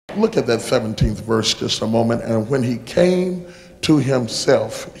Look at that 17th verse just a moment. And when he came to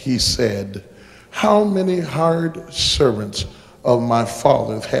himself, he said, how many hired servants of my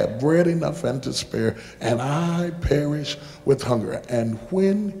father's have bread enough and to spare, and I perish with hunger. And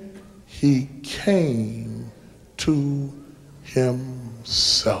when he came to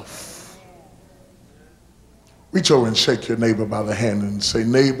himself. Reach over and shake your neighbor by the hand and say,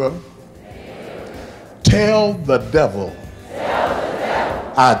 neighbor, tell the devil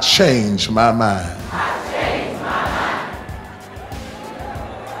I changed my mind.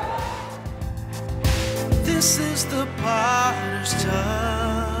 This is the potter's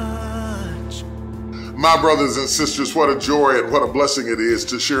touch. My brothers and sisters, what a joy and what a blessing it is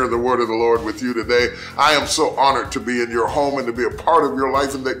to share the word of the Lord with you today. I am so honored to be in your home and to be a part of your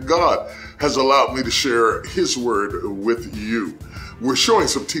life, and that God has allowed me to share his word with you. We're showing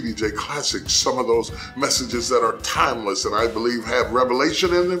some TDJ classics, some of those messages that are timeless and I believe have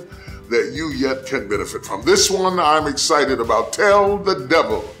revelation in them that you yet can benefit from. This one I'm excited about. Tell the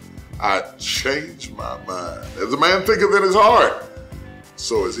devil I changed my mind. As a man thinketh in his heart,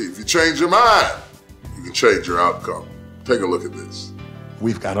 so is he. If you change your mind, you can change your outcome. Take a look at this.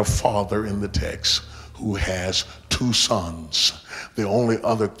 We've got a father in the text who has two sons. The only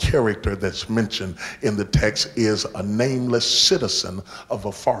other character that's mentioned in the text is a nameless citizen of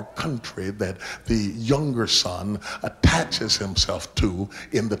a far country that the younger son attaches himself to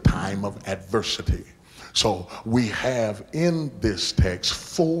in the time of adversity. So we have in this text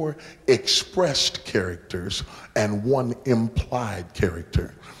 4 expressed characters and 1 implied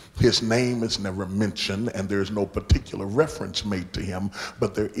character. His name is never mentioned and there's no particular reference made to him,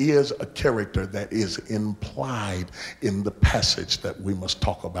 but there is a character that is implied in the passage that we must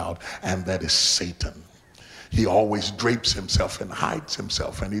talk about, and that is Satan. He always drapes himself and hides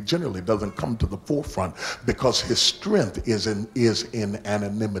himself, and he generally doesn't come to the forefront because his strength is in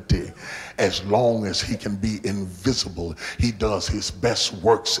anonymity. As long as he can be invisible, he does his best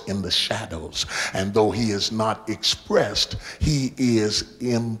works in the shadows. And though he is not expressed, he is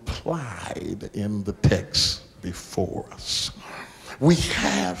implied in the text before us. We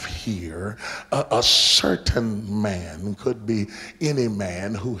have here a certain man, could be any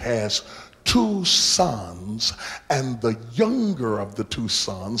man, who has 2 sons, and the younger of the 2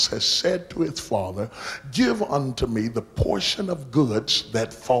 sons has said to his father, give unto me the portion of goods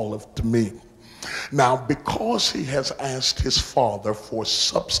that falleth to me. Now, because he has asked his father for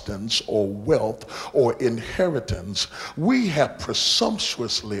substance or wealth or inheritance, we have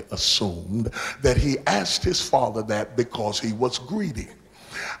presumptuously assumed that he asked his father that because he was greedy.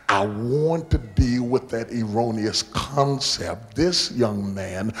 I want to deal with that erroneous concept. This young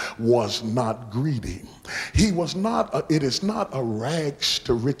man was not greedy. He was not, it is not a rags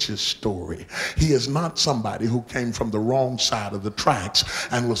to riches story. He is not somebody who came from the wrong side of the tracks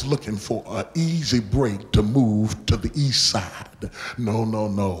and was looking for an easy break to move to the east side. No, no,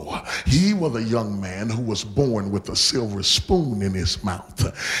 no. He was a young man who was born with a silver spoon in his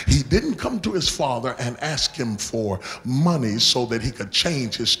mouth. He didn't come to his father and ask him for money so that he could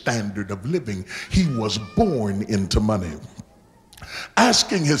change his standard of living. He was born into money.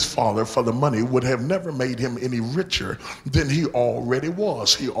 Asking his father for the money would have never made him any richer than he already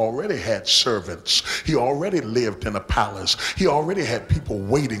was. He already had servants. He already lived in a palace. He already had people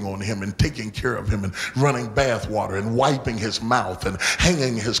waiting on him and taking care of him and running bath water and wiping his mouth and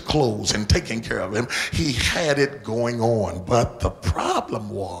hanging his clothes and taking care of him. He had it going on. But the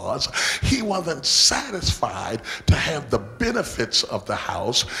problem was he wasn't satisfied to have the benefits of the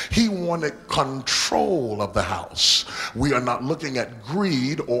house. He wanted control of the house. We are not looking at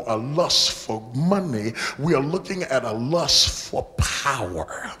greed or a lust for money. We are looking at a lust for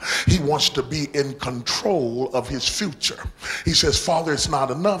power. He wants to be in control of his future. He says, Father, it's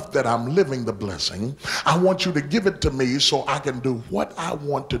not enough that I'm living the blessing. I want you to give it to me so I can do what I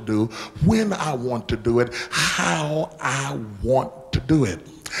want to do, when I want to do it, how I want to do it.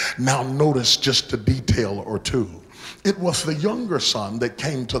 Now notice just a detail or two. It was the younger son that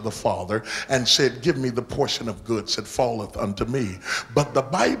came to the father and said, give me the portion of goods that falleth unto me. But the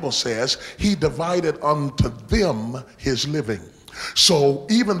Bible says he divided unto them his living. So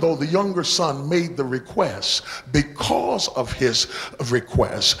even though the younger son made the request, because of his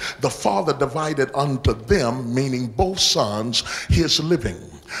request, the father divided unto them, meaning both sons, his living.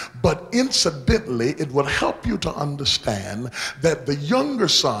 But incidentally, it will help you to understand that the younger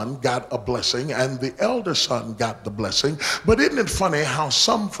son got a blessing and the elder son got the blessing. But isn't it funny how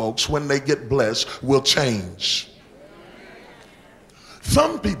some folks, when they get blessed, will change?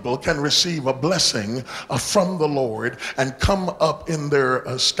 Some people can receive a blessing from the Lord and come up in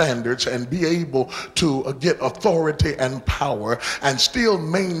their standards and be able to get authority and power and still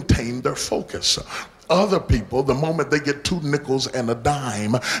maintain their focus. Other people, the moment they get 2 nickels and a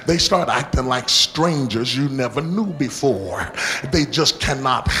dime, they start acting like strangers you never knew before. They just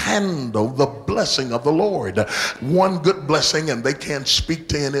cannot handle the blessing of the Lord. One good blessing and they can't speak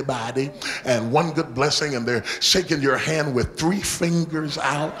to anybody, and one good blessing and they're shaking your hand with 3 fingers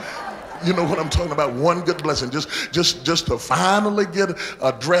out. You know what I'm talking about? One good blessing, just to finally get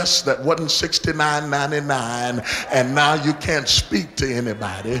a dress that wasn't $69.99, and now you can't speak to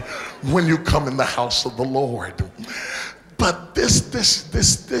anybody when you come in the house of the Lord. But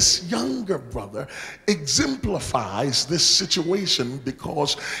this younger brother exemplifies this situation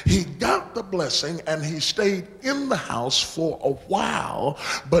because he got the blessing and he stayed in the house for a while,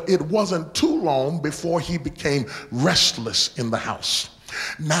 but it wasn't too long before he became restless in the house.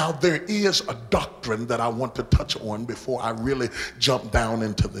 Now, there is a doctrine that I want to touch on before I really jump down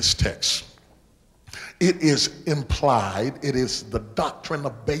into this text. It is implied, it is the doctrine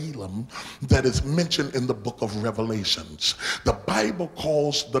of Balaam that is mentioned in the book of Revelations. The Bible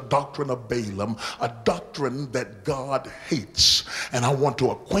calls the doctrine of Balaam a doctrine that God hates. And I want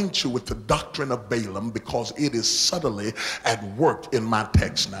to acquaint you with the doctrine of Balaam because it is subtly at work in my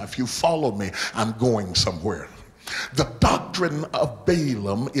text. Now, if you follow me, I'm going somewhere. The doctrine of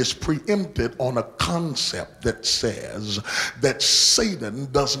Balaam is preempted on a concept that says that Satan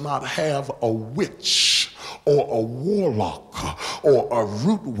does not have a witch or a warlock or a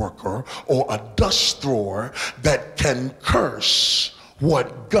root worker or a dust thrower that can curse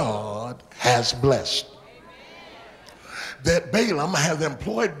what God has blessed. That Balaam has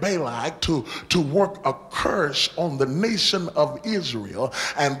employed Balak to work a curse on the nation of Israel,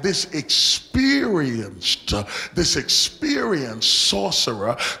 and this experienced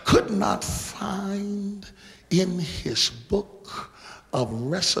sorcerer could not find in his book of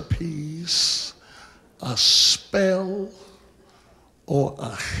recipes a spell or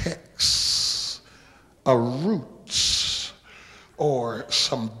a hex, a roots, or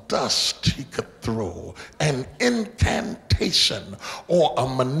some dust he could throw, an incantation or a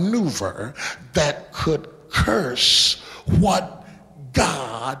maneuver that could curse what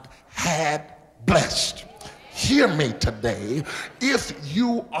God had blessed. Hear me today. If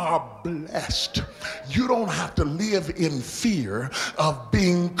you are blessed, you don't have to live in fear of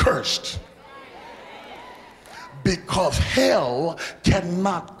being cursed, because hell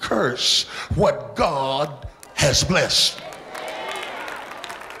cannot curse what God has blessed.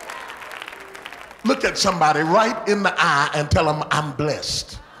 Look at somebody right in the eye and tell them, I'm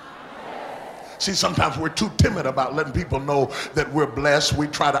blessed. See, sometimes we're too timid about letting people know that we're blessed. We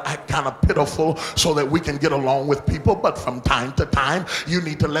try to act kind of pitiful so that we can get along with people. But from time to time, you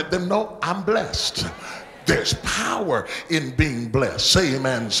need to let them know, I'm blessed. There's power in being blessed. Say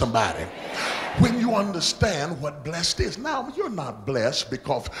amen, somebody. When you understand what blessed is. Now, you're not blessed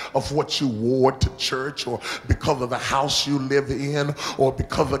because of what you wore to church, or because of the house you live in, or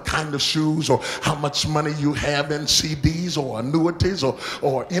because of the kind of shoes, or how much money you have in CDs or annuities,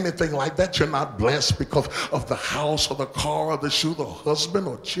 or anything like that. You're not blessed because of the house or the car or the shoe, or husband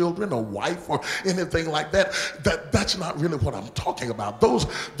or children or wife or anything like that. That's not really what I'm talking about. Those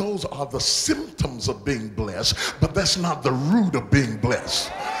are the symptoms of being blessed, but that's not the root of being blessed.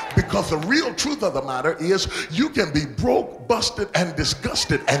 Because the real truth of the matter is you can be broke, busted, and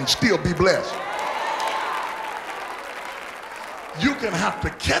disgusted and still be blessed. You can have to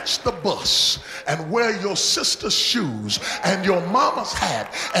catch the bus and wear your sister's shoes and your mama's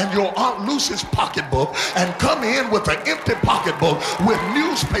hat and your Aunt Lucy's pocketbook and come in with an empty pocketbook with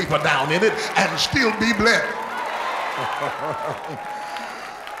newspaper down in it and still be blessed.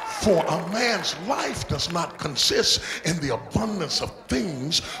 For a man's life does not consist in the abundance of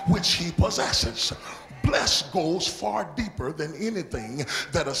things which he possesses. Blessed goes far deeper than anything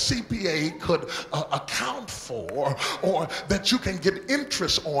that a CPA could account for, or that you can get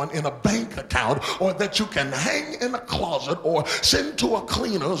interest on in a bank account, or that you can hang in a closet or send to a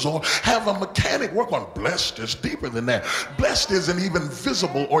cleaner's or have a mechanic work on. Blessed is deeper than that. Blessed isn't even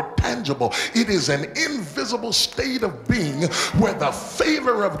visible or tangible. It is an invisible state of being where the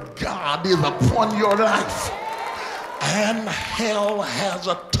favor of God is upon your life. And hell has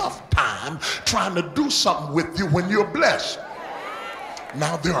a tough time trying to do something with you when you're blessed.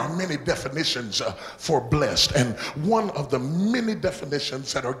 Now, there are many definitions for blessed, and one of the many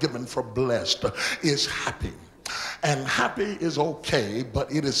definitions that are given for blessed is happy. And happy is okay,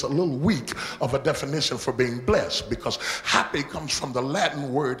 but it is a little weak of a definition for being blessed, because happy comes from the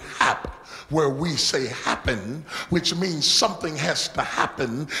Latin word hap, where we say happen, which means something has to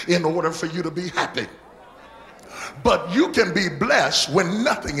happen in order for you to be happy. But you can be blessed when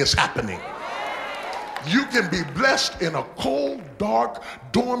nothing is happening. You can be blessed in a cold, dark,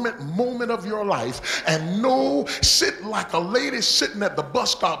 dormant moment of your life and sit like a lady sitting at the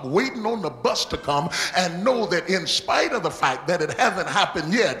bus stop waiting on the bus to come, and know that in spite of the fact that it hasn't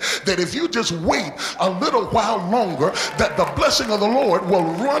happened yet, that if you just wait a little while longer, that the blessing of the Lord will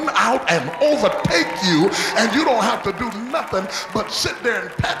run out and overtake you, and you don't have to do nothing but sit there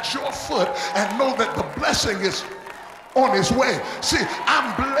and pat your foot and know that the blessing is on his way. See,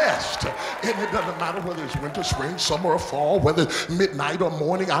 I'm blessed, and it doesn't matter whether it's winter, spring, summer, or fall, whether it's midnight or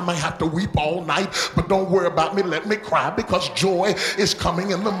morning. I might have to weep all night, but don't worry about me. Let me cry, because joy is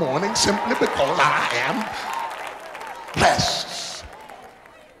coming in the morning, simply because I am blessed.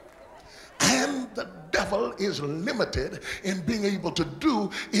 And the devil is limited in being able to do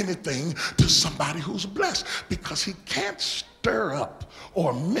anything to somebody who's blessed, because he can't stir up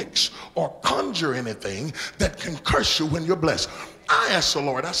or mix or conjure anything that can curse you when you're blessed. I asked the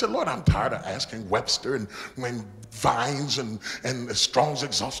Lord, I said, Lord, I'm tired of asking Webster and when Vines and Strong's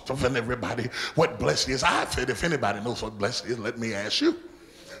Exhaustive and everybody what blessed is. I said, if anybody knows what blessed is, let me ask you.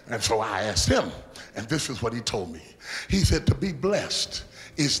 And so I asked him, and this is what he told me. He said, to be blessed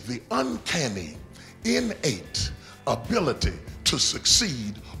is the uncanny, innate ability to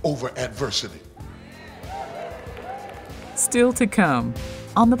succeed over adversity. Still to come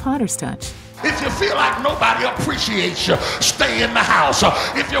on The Potter's Touch. If you feel like nobody appreciates you, stay in the house.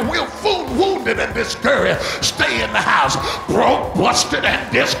 If you feel wounded and discouraged, stay in the house. Broke, busted,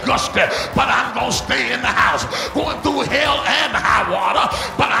 and disgusted, but I'm going to stay in the house. Going through hell and high water,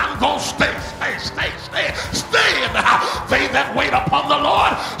 but I'm going to stay in the house. They that wait upon the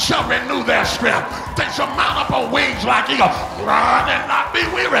Lord shall renew their strength. They shall mount up on wings like eagles. Run and not be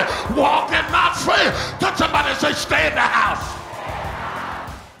weary. Walk and not faint. Touch somebody and say, stay in the house.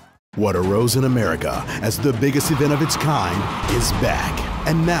 What arose in America as the biggest event of its kind is back.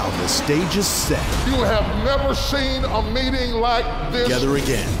 And now the stage is set. You have never seen a meeting like this. Together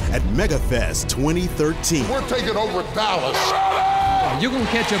again at MegaFest 2013. We're taking over Dallas. You're going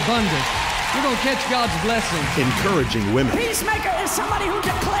to catch abundance. You're going to catch God's blessing. Encouraging women. Peacemaker is somebody who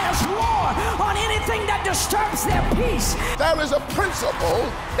declares war on anything that disturbs their peace. There is a principle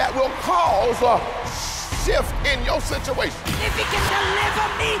that will cause a shift in your situation. If he can deliver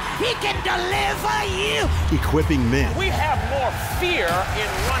me, he can deliver you. Equipping men. We have more fear in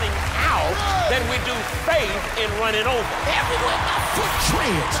running out than we do faith in running over. Everywhere my foot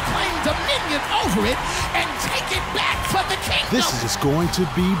treads, claim dominion over it and take it back for the kingdom. This is going to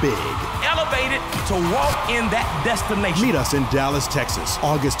be big. Elevated to walk in that destination. Meet us in Dallas, Texas,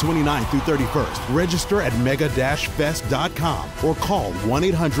 August 29th through 31st. Register at mega-fest.com or call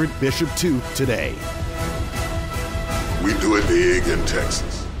 1-800-BISHOP-2 today. We do it big in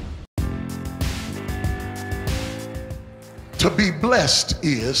Texas. To be blessed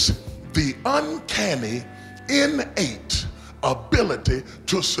is the uncanny, innate ability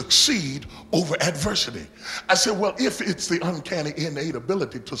to succeed over adversity. I said, well, if it's the uncanny, innate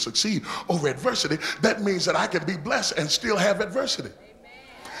ability to succeed over adversity, that means that I can be blessed and still have adversity.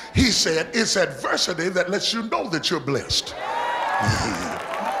 He said, it's adversity that lets you know that you're blessed.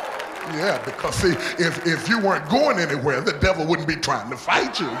 Yeah, because see, if you weren't going anywhere, the devil wouldn't be trying to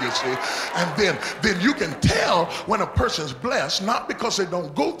fight you, you see. And then you can tell when a person's blessed, not because they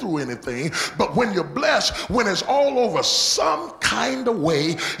don't go through anything, but when you're blessed, when it's all over some kind of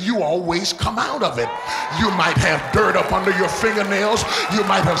way, you always come out of it. You might have dirt up under your fingernails, you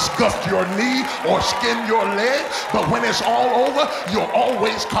might have scuffed your knee or skinned your leg, but when it's all over, you'll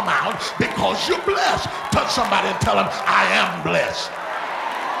always come out because you're blessed. Touch somebody and tell them, I am blessed.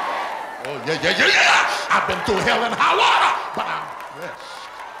 Oh, yeah. I've been through hell and high water, but I'm blessed.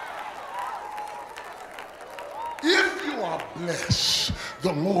 If you are blessed,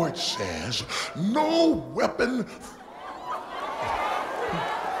 the Lord says, no weapon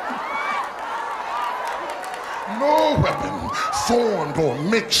formed or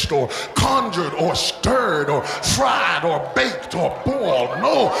mixed or conjured or stirred or fried or baked or boiled,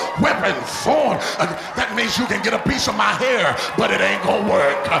 no weapon formed. That means you can get a piece of my hair, but it ain't gonna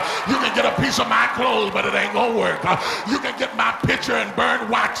work. You can get a piece of my clothes, but it ain't gonna work. You can get my picture and burn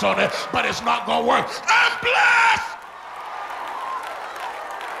wax on it, but it's not gonna work. I'm blessed.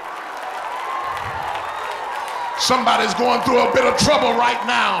 Somebody's going through a bit of trouble right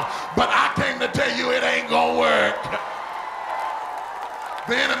now, but I came to tell you it ain't gonna work.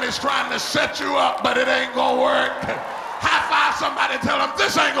 The enemy's trying to set you up, but it ain't gonna work. High five somebody, tell them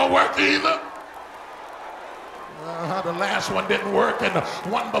this ain't gonna work either. The last one didn't work, and the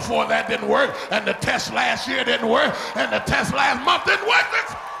one before that didn't work, and the test last year didn't work, and the test last month didn't work.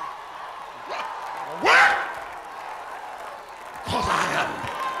 This work, because I am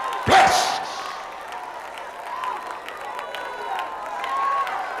blessed.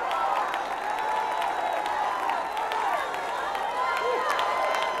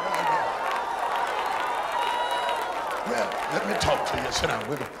 Yeah, let me talk to you. Sit down.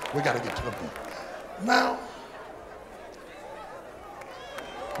 We got to get to the point. Now,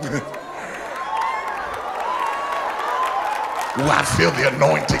 I feel the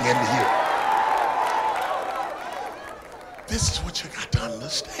anointing in here. This is what you got to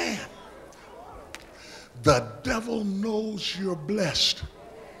understand. The devil knows you're blessed,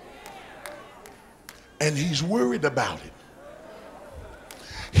 and he's worried about it.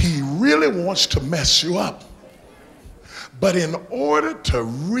 He really wants to mess you up. But in order to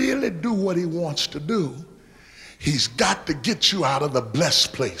really do what he wants to do, he's got to get you out of the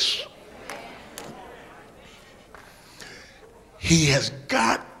blessed place. He has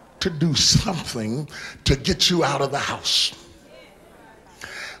got to do something to get you out of the house.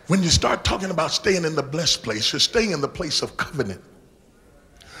 When you start talking about staying in the blessed place, you're staying in the place of covenant.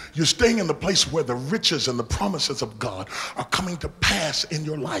 You're staying in the place where the riches and the promises of God are coming to pass in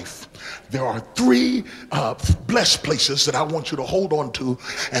your life. There are three blessed places that I want you to hold on to,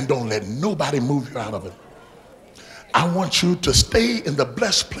 and don't let nobody move you out of it. I want you to stay in the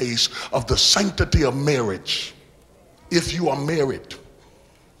blessed place of the sanctity of marriage. If you are married,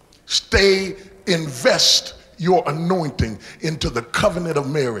 invest your anointing into the covenant of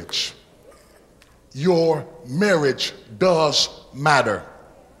marriage. Your marriage does matter.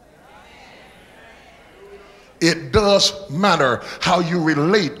 It does matter how you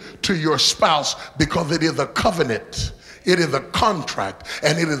relate to your spouse, because it is a covenant, it is a contract,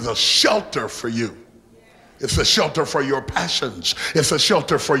 and it is a shelter for you. It's a shelter for your passions. It's a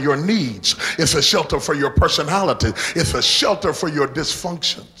shelter for your needs. It's a shelter for your personality. It's a shelter for your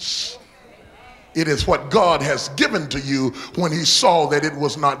dysfunctions. It is what God has given to you when he saw that it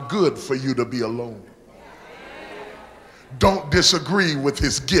was not good for you to be alone. Don't disagree with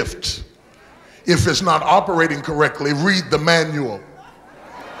his gift. If it's not operating correctly, read the manual.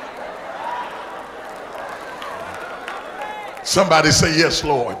 Somebody say, yes,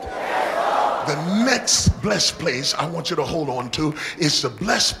 Lord. The next blessed place I want you to hold on to is the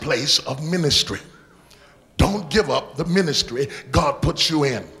blessed place of ministry. Don't give up the ministry God puts you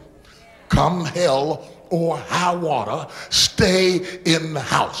in. Come hell or high water, stay in the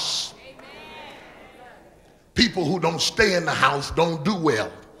house. People who don't stay in the house don't do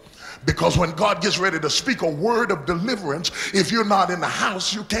well. Because when God gets ready to speak a word of deliverance, if you're not in the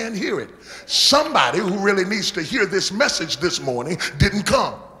house, you can't hear it. Somebody who really needs to hear this message this morning didn't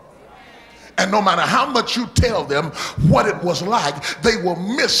come. And no matter how much you tell them what it was like, they will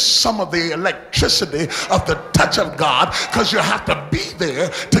miss some of the electricity of the touch of God, because you have to be there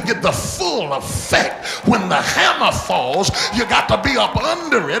to get the full effect. When the hammer falls, you got to be up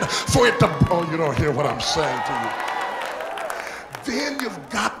under it for it to, oh, you don't hear what I'm saying to you. Then you've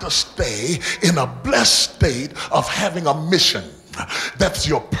got to stay in a blessed state of having a mission. That's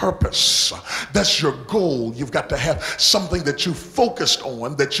your purpose. That's your goal. You've got to have something that you focused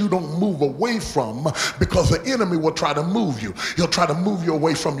on, that you don't move away from, because the enemy will try to move you. He'll try to move you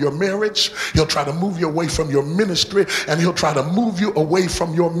away from your marriage. He'll try to move you away from your ministry, and he'll try to move you away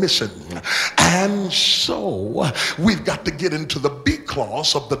from your mission. And so we've got to get into the B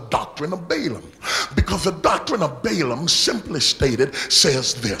clause of the doctrine of Balaam, because the doctrine of Balaam, simply stated,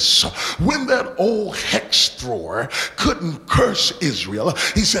 says this: when that old hex thrower couldn't curse Israel,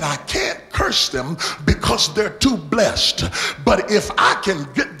 he said, I can't curse them because they're too blessed, but if I can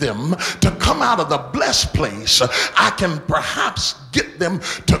get them to come out of the blessed place, I can perhaps get them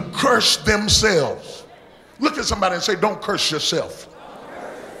to curse themselves. Look at somebody and say, don't curse yourself.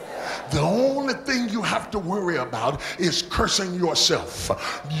 The only thing you have to worry about is cursing yourself.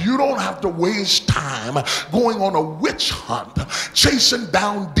 You don't have to waste time going on a witch hunt, chasing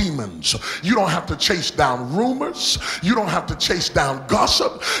down demons. You don't have to chase down rumors. You don't have to chase down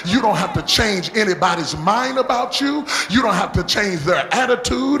gossip. You don't have to change anybody's mind about you. You don't have to change their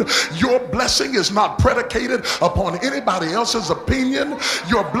attitude. Your blessing is not predicated upon anybody else's opinion.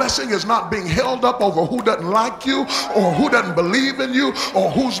 Your blessing is not being held up over who doesn't like you, or who doesn't believe in you,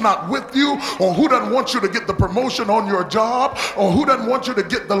 or who's not with you, or who doesn't want you to get the promotion on your job, or who doesn't want you to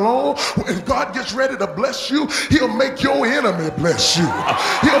get the loan. When God gets ready to bless you, he'll make your enemy bless you.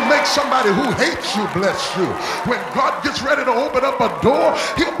 He'll He'll make somebody who hates you bless you. When God gets ready to open up a door,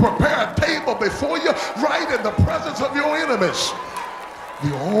 he'll prepare a table before you right in the presence of your enemies.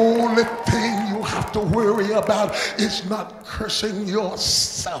 The only thing you have to worry about is not cursing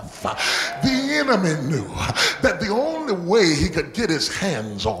yourself. The enemy knew that the only way he could get his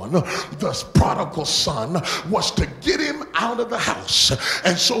hands on the prodigal son was to get him out of the house.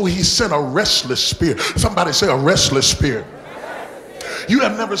 And so he sent a restless spirit. Somebody say a restless spirit. You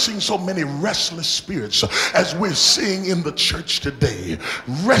have never seen so many restless spirits as we're seeing in the church today.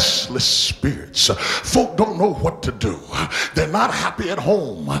 Restless spirits. Folk don't know what to do. They're not happy at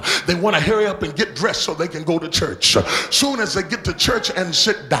home. They want to hurry up and get dressed so they can go to church. Soon as they get to church and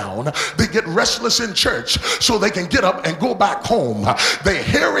sit down, they get restless in church so they can get up and go back home. They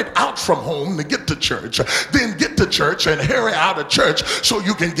hurry out from home to get to church, then get to church and hurry out of church so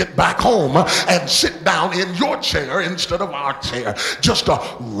you can get back home and sit down in your chair instead of our chair. Just a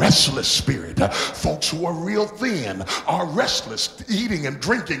restless spirit. Folks who are real thin are restless, eating and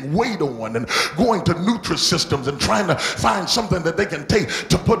drinking weight on and going to Nutrisystems and trying to find something that they can take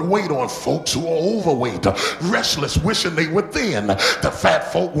to put weight on. Folks who are overweight, restless, wishing they were thin. The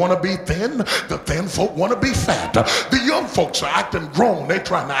fat folk want to be thin. The thin folk want to be fat. The young folks are acting grown. They're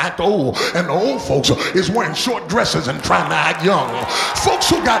trying to act old. And the old folks is wearing short dresses and trying to act young. Folks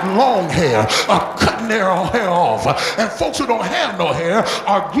who got long hair are cutting their hair off. And folks who don't have no hair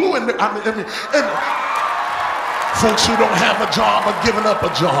are gluing and folks who don't have a job are giving up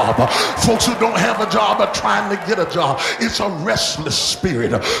a job. Folks who don't have a job are trying to get a job. It's a restless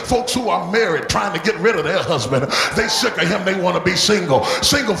spirit. Folks who are married trying to get rid of their husband. They sick of him. They want to be single.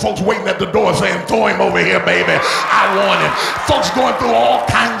 Single folks waiting at the door saying, throw him over here, baby. I want him. Folks going through all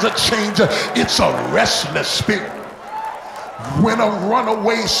kinds of change. It's a restless spirit. When a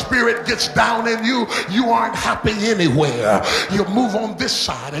runaway spirit gets down in you, you aren't happy anywhere. You move on this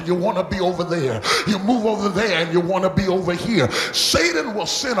side and you want to be over there. You move over there and you want to be over here. Satan will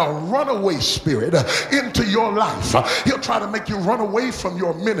send a runaway spirit into your life. He'll try to make you run away from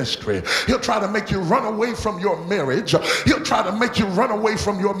your ministry. He'll try to make you run away from your marriage. He'll try to make you run away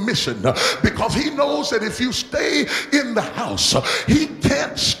from your mission, because he knows that if you stay in the house, he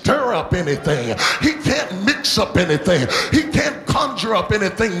can't stir up anything. He can't mix up anything. He can't conjure up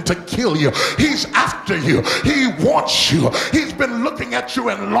anything to kill you. He's after you. He wants you. He's been looking at you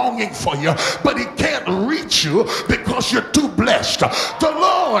and longing for you, but he can't reach you because you're too blessed. The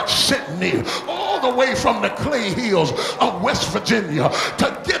Lord sent me all the way from the clay hills of West Virginia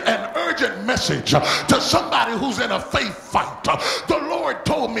to get an urgent message to somebody who's in a faith fight. The Lord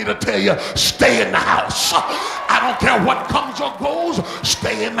told me to tell you, stay in the house. I don't care what comes or goes,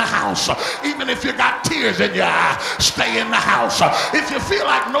 stay in the house. Even if you got tears in your eye, stay in the house. If you feel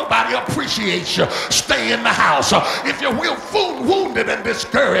like nobody appreciates you, stay in the house. If you're wounded and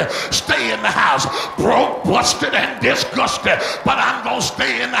discouraged, stay in the house. Broke, busted, and disgusted, but I'm going to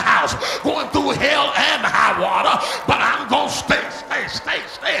stay in the house. Going through hell and high water, but I'm going to stay in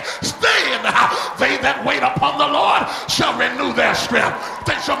the house. They that wait upon the Lord shall renew their strength.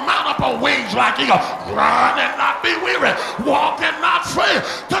 They shall mount up on wings like eagles. Run and not be weary. Walk and not faint.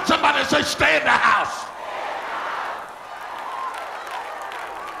 Touch somebody and say, stay in the house.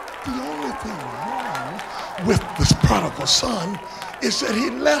 The only thing wrong with this prodigal son is that he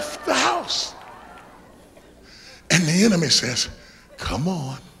left the house. And the enemy says, come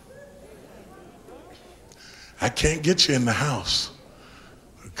on. I can't get you in the house.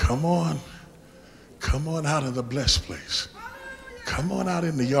 Come on. Come on out of the blessed place. Come on out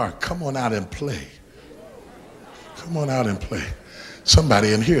in the yard. Come on out and play. Come on out and play.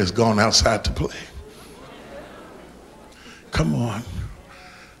 Somebody in here has gone outside to play. Come on.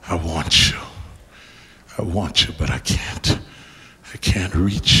 I want you. I want you, but I can't. I can't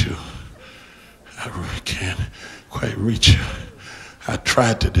reach you. I really can't quite reach you. I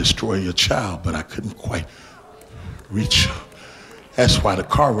tried to destroy your child, but I couldn't quite reach you. That's why the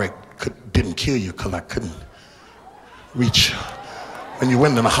car wreck didn't kill you, because I couldn't reach you. When you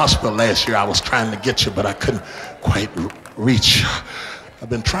went in the hospital last year, I was trying to get you, but I couldn't quite reach you. I've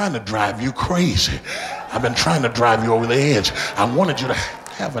been trying to drive you crazy. I've been trying to drive you over the edge. I wanted you to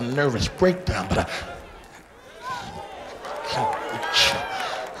have a nervous breakdown, but I can't reach you.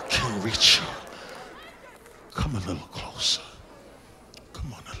 I can't reach you. Come a little closer.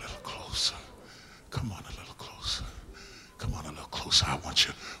 Come on a little closer. Come on a little closer. Come on a little closer. I want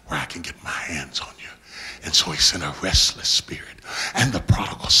you where I can get my hands on you. And so he sent a restless spirit, and the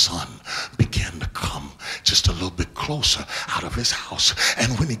prodigal son began to come just a little bit closer out of his house.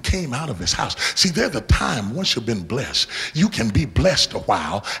 And when he came out of his house, see, there's a time once you've been blessed, you can be blessed a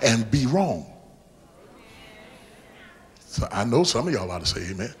while and be wrong. So I know some of y'all ought to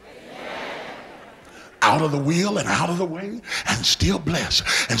say amen. Out of the wheel and out of the way and still blessed.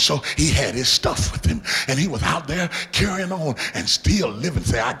 And so he had his stuff with him and he was out there carrying on and still living.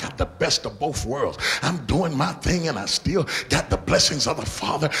 Say, I got the best of both worlds. I'm doing my thing and I still got the blessings of the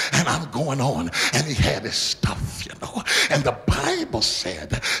Father and I'm going on. And he had his stuff, you know. And the Bible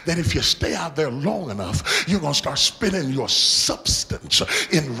said that if you stay out there long enough, you're going to start spending your substance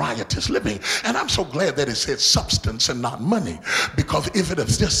in riotous living. And I'm so glad that it said substance and not money, because if it had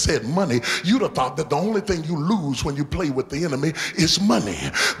just said money, you'd have thought that the only thing you lose when you play with the enemy is money.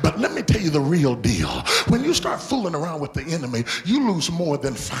 But let me tell you the real deal. When you start fooling around with the enemy, you lose more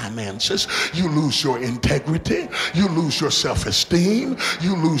than finances. You lose your integrity. You lose your self-esteem.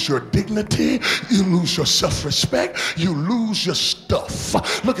 You lose your dignity. You lose your self-respect. You lose your stuff.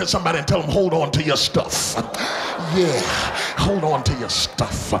 Look at somebody and tell them, hold on to your stuff. Yeah, hold on to your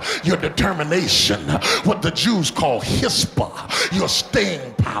stuff. Your determination, what the Jews call hispa, your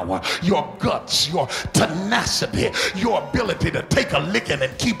staying power, your guts, your tenacity, your ability to take a licking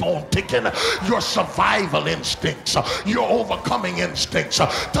and keep on ticking, your survival instincts, your overcoming instincts.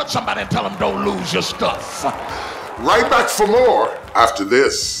 Touch somebody and tell them, don't lose your stuff. Right back for more after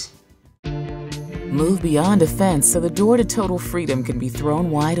this. Move beyond offense so the door to total freedom can be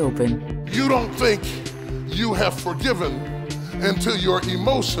thrown wide open. You don't think you have forgiven until your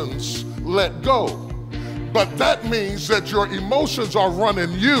emotions let go. But that means that your emotions are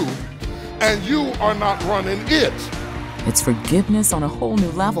running you and you are not running it. It's forgiveness on a whole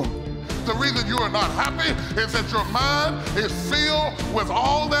new level. The reason you are not happy is that your mind is filled with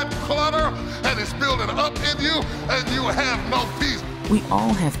all that clutter and it's building up in you and you have no peace. We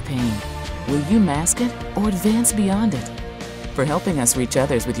all have pain. Will you mask it or advance beyond it? For helping us reach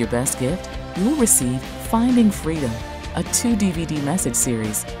others with your best gift, you will receive Finding Freedom, a 2-DVD message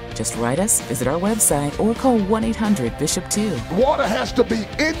series. Just write us, visit our website, or call 1-800-BISHOP-2. Water has to be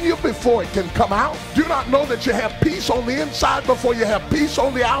in you before it can come out. Do you not know that you have peace on the inside before you have peace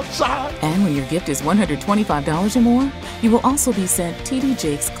on the outside? And when your gift is $125 or more, you will also be sent T.D.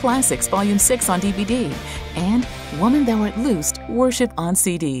 Jakes Classics Volume 6 on DVD and Woman Thou Art Loosed Worship on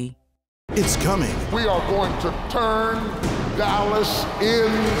CD. It's coming. We are going to turn Dallas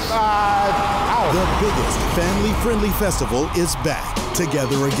inside out. The biggest family-friendly festival is back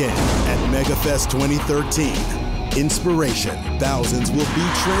together again at MegaFest 2013. Inspiration. Thousands will be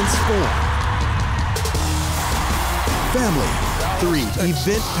transformed. Family. 3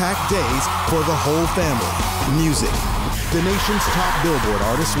 event-packed days for the whole family. Music. The nation's top Billboard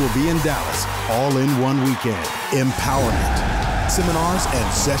artists will be in Dallas, all in one weekend. Empowerment. Seminars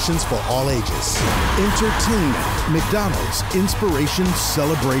and sessions for all ages. Entertainment. McDonald's Inspiration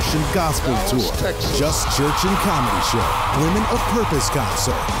Celebration Gospel Tour. Just Church and Comedy Show. Women of Purpose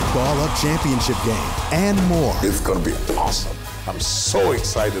Concert. Ball Up Championship Game. And more. It's going to be awesome. I'm so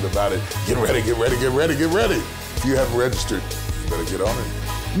excited about it. Get ready, get ready, get ready, get ready. If you haven't registered, you better get on it.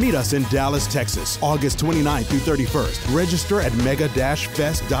 Meet us in Dallas, Texas, August 29th through 31st. Register at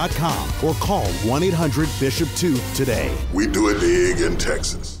mega-fest.com or call 1-800-BISHOP-2 today. We do it big in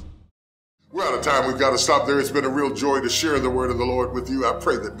Texas. We're out of time. We've got to stop there. It's been a real joy to share the word of the Lord with you. I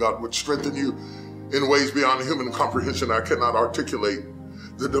pray that God would strengthen you in ways beyond human comprehension. I cannot articulate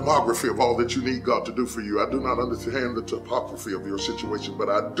the demography of all that you need God to do for you. I do not understand the topography of your situation, but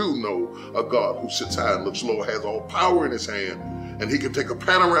I do know a God who sits high and looks low, has all power in his hand, and he can take a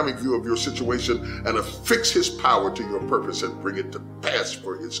panoramic view of your situation and affix his power to your purpose and bring it to pass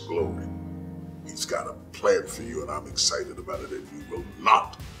for his glory. He's got a plan for you, and I'm excited about it, and you will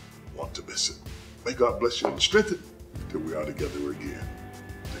not want to miss it. May God bless you and strengthen you till we are together again.